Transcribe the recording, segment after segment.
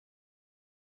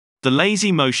The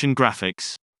lazy motion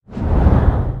graphics.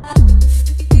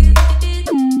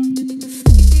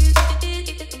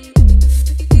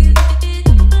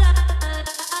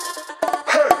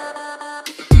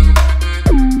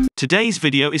 Today's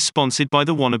video is sponsored by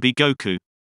the wannabe Goku.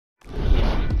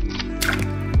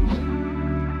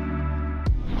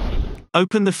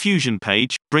 Open the Fusion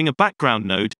page, bring a background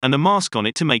node and a mask on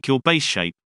it to make your base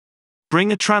shape.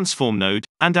 Bring a transform node,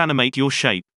 and animate your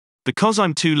shape. Because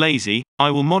I'm too lazy,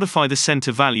 I will modify the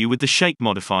center value with the shape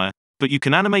modifier, but you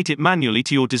can animate it manually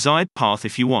to your desired path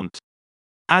if you want.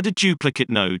 Add a duplicate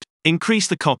node, increase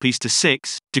the copies to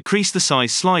 6, decrease the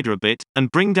size slider a bit,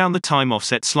 and bring down the time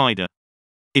offset slider.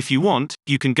 If you want,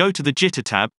 you can go to the jitter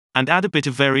tab, and add a bit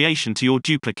of variation to your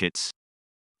duplicates.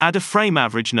 Add a frame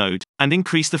average node, and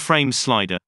increase the frames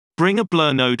slider. Bring a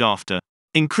blur node after.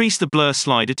 Increase the blur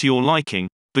slider to your liking,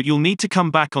 but you'll need to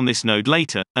come back on this node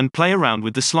later, and play around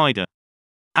with the slider.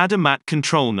 Add a matte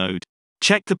control node.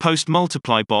 Check the post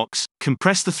multiply box,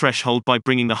 compress the threshold by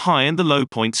bringing the high and the low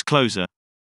points closer.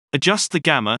 Adjust the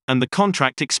gamma, and the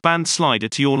contract expand slider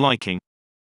to your liking.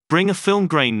 Bring a film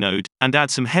grain node, and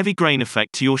add some heavy grain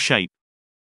effect to your shape.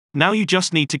 Now you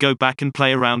just need to go back and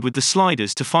play around with the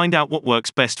sliders to find out what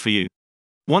works best for you.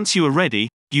 Once you are ready,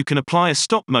 you can apply a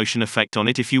stop motion effect on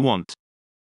it if you want.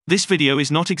 This video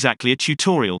is not exactly a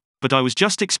tutorial, but I was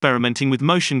just experimenting with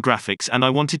motion graphics and I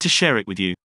wanted to share it with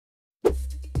you.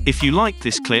 If you liked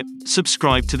this clip,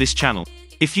 subscribe to this channel.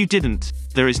 If you didn't,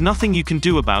 there is nothing you can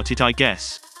do about it, I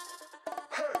guess.